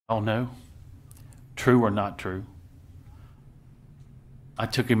all know, true or not true. I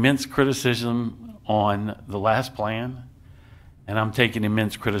took immense criticism on the last plan, and I'm taking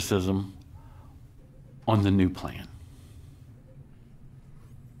immense criticism on the new plan.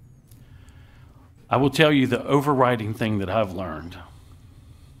 I will tell you the overriding thing that I've learned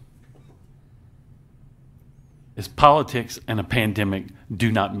is politics and a pandemic do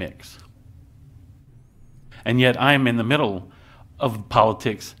not mix. And yet I am in the middle of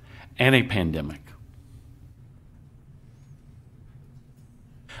politics and a pandemic.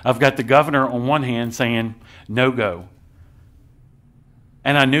 I've got the governor on one hand saying, no go.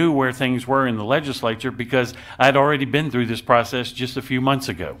 And I knew where things were in the legislature because I'd already been through this process just a few months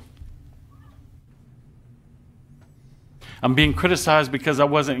ago. I'm being criticized because I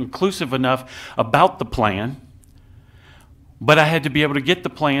wasn't inclusive enough about the plan, but I had to be able to get the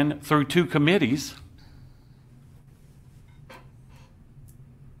plan through 2 committees.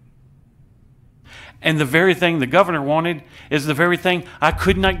 And the very thing the governor wanted is the very thing I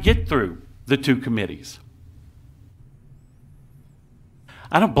could not get through the 2 committees.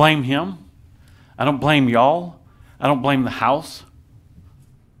 I don't blame him. I don't blame y'all. I don't blame the House.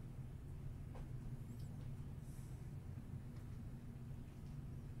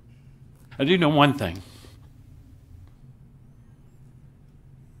 I do know one thing.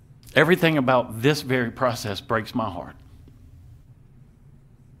 Everything about this very process breaks my heart.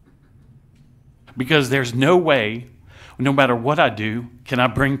 Because there's no way, no matter what I do, can I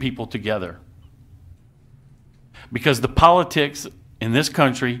bring people together. Because the politics in this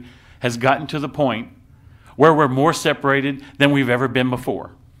country has gotten to the point where we're more separated than we've ever been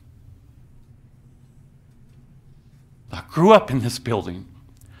before. I grew up in this building.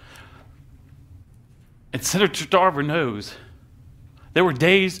 And Senator Tarver knows there were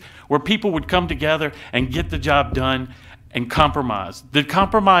days where people would come together and get the job done and compromise. The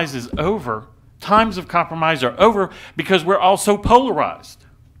compromise is over. Times of compromise are over because we're all so polarized.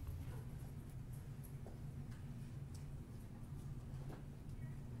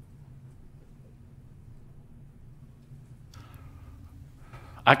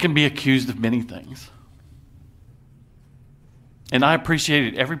 I can be accused of many things. And I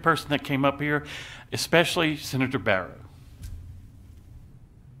appreciated every person that came up here, especially Senator Barrow.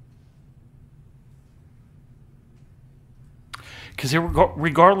 Because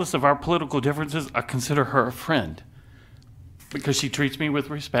regardless of our political differences, I consider her a friend. Because she treats me with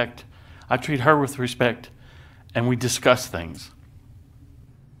respect, I treat her with respect, and we discuss things.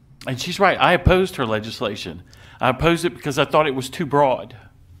 And she's right, I opposed her legislation. I opposed it because I thought it was too broad.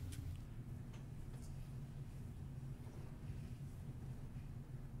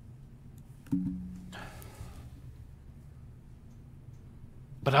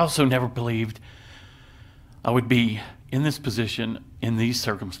 But I also never believed I would be in this position in these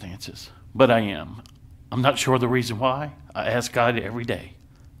circumstances. But I am. I'm not sure the reason why. I ask God every day.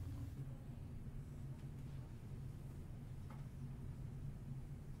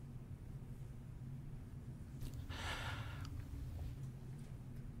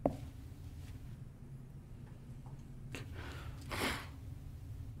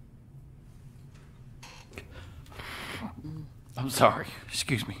 I'm sorry,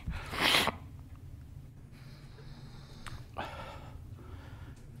 excuse me.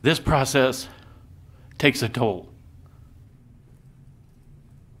 This process takes a toll.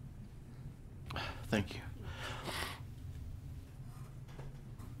 Thank you.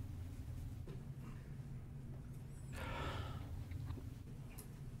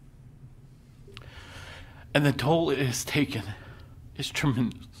 And the toll it has taken is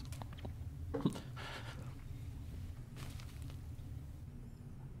tremendous.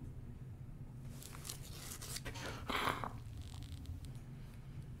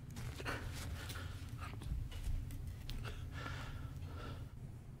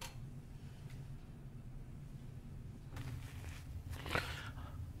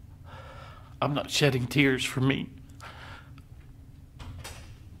 I'm not shedding tears for me.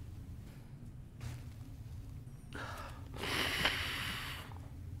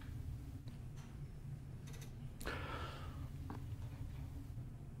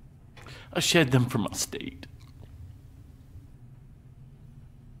 I shed them for my state.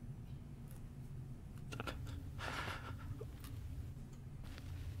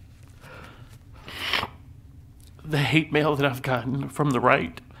 The hate mail that I've gotten from the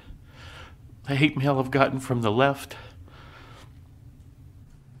right, the hate mail I've gotten from the left,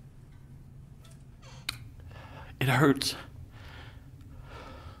 it hurts.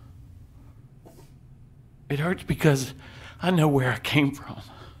 It hurts because I know where I came from.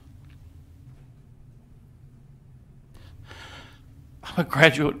 I'm a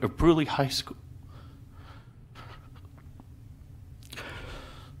graduate of Bruley High School.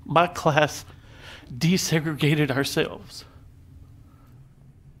 My class desegregated ourselves.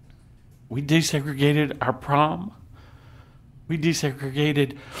 We desegregated our prom. We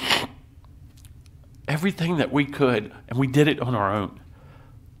desegregated everything that we could, and we did it on our own.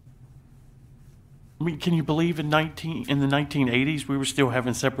 I mean, can you believe in the 1980s we were still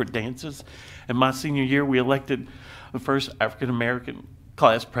having separate dances? In my senior year, we elected the first African-American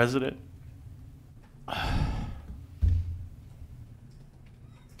class president.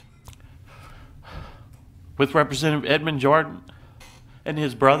 With Representative Edmund Jordan and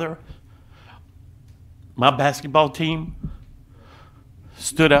his brother, my basketball team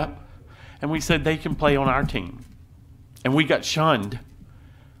stood up and we said they can play on our team. And we got shunned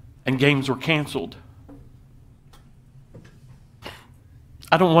and games were canceled.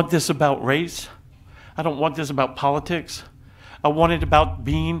 I don't want this about race. I don't want this about politics. I want it about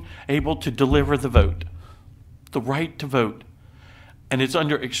being able to deliver the vote, the right to vote. And it's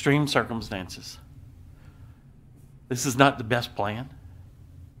under extreme circumstances. This is not the best plan.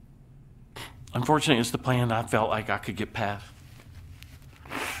 Unfortunately, it's the plan I felt like I could get past.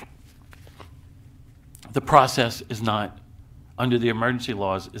 The process is not, under the emergency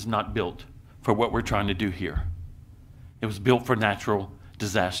laws, is not built for what we're trying to do here. It was built for natural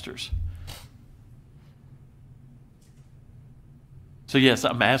disasters. So yes,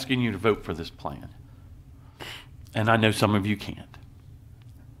 I'm asking you to vote for this plan. And I know some of you can't.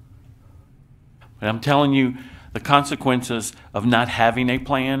 But I'm telling you, the consequences of not having a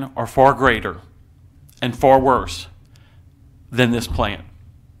plan are far greater and far worse than this plan.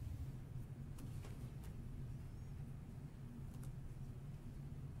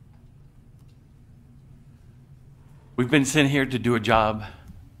 We've been sent here to do a job,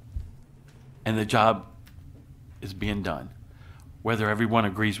 and the job is being done, whether everyone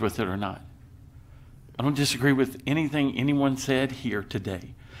agrees with it or not. I don't disagree with anything anyone said here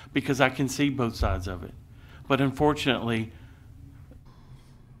today, because I can see both sides of it. But unfortunately,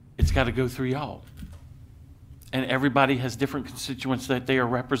 it's got to go through y'all. And everybody has different constituents that they are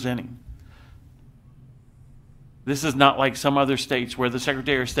representing. This is not like some other states where the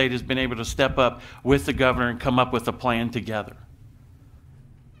Secretary of State has been able to step up with the governor and come up with a plan together.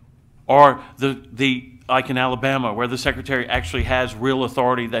 Or like in Alabama, where the Secretary actually has real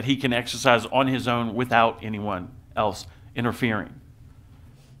authority that he can exercise on his own without anyone else interfering.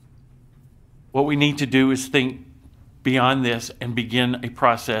 What we need to do is think beyond this and begin a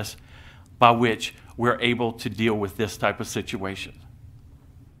process by which we're able to deal with this type of situation.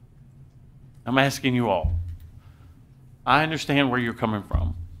 I'm asking you all. I understand where you're coming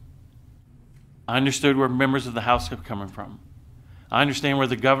from. I understood where members of the House are coming from. I understand where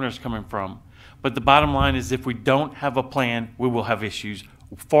the governor's coming from. But the bottom line is, if we don't have a plan, we will have issues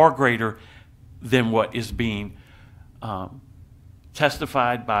far greater than what is being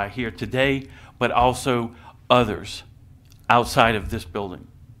testified by here today, but also others outside of this building.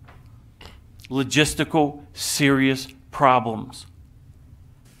 Logistical, serious problems.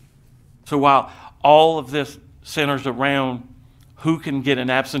 So while all of this centers around who can get an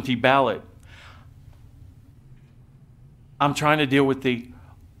absentee ballot, I'm trying to deal with the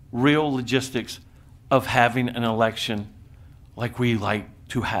real logistics of having an election like we like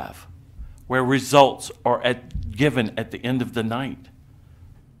to have, where results are given at the end of the night,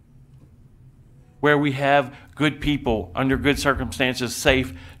 where we have good people under good circumstances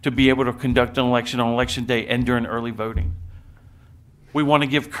safe to be able to conduct an election on election day and during early voting. We want to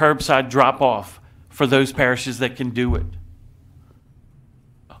give curbside drop-off for those parishes that can do it.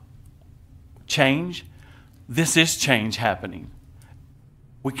 Change? This is change happening.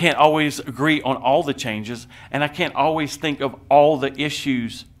 We can't always agree on all the changes, and I can't always think of all the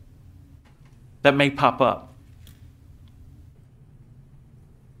issues that may pop up.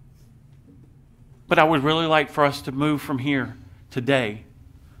 But I would really like for us to move from here today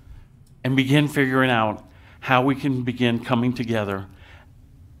and begin figuring out how we can begin coming together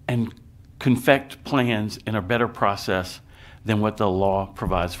and confect plans in a better process than what the law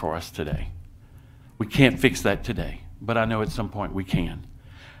provides for us today. We can't fix that today, but I know at some point we can.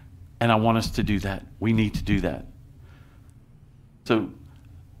 And I want us to do that. We need to do that. So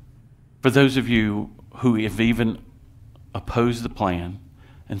for those of you who have even opposed the plan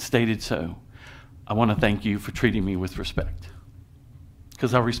and stated so, I want to thank you for treating me with respect,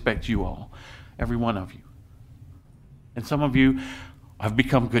 because I respect you all, every one of you. And some of you have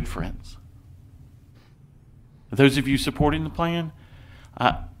become good friends. Those of you supporting the plan,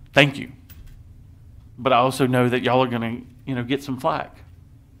 thank you. But I also know that y'all are going to, get some flack.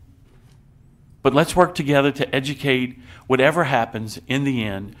 But let's work together to educate. Whatever happens in the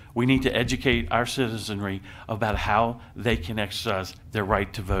end, we need to educate our citizenry about how they can exercise their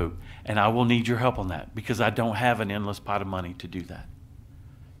right to vote. And I will need your help on that because I don't have an endless pot of money to do that.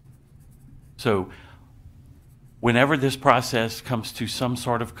 So whenever this process comes to some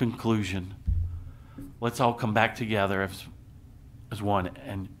sort of conclusion, let's all come back together as one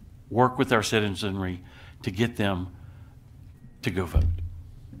and work with our citizenry to get them to go vote.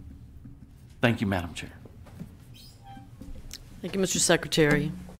 Thank you, Madam Chair. Thank you, Mr. Secretary.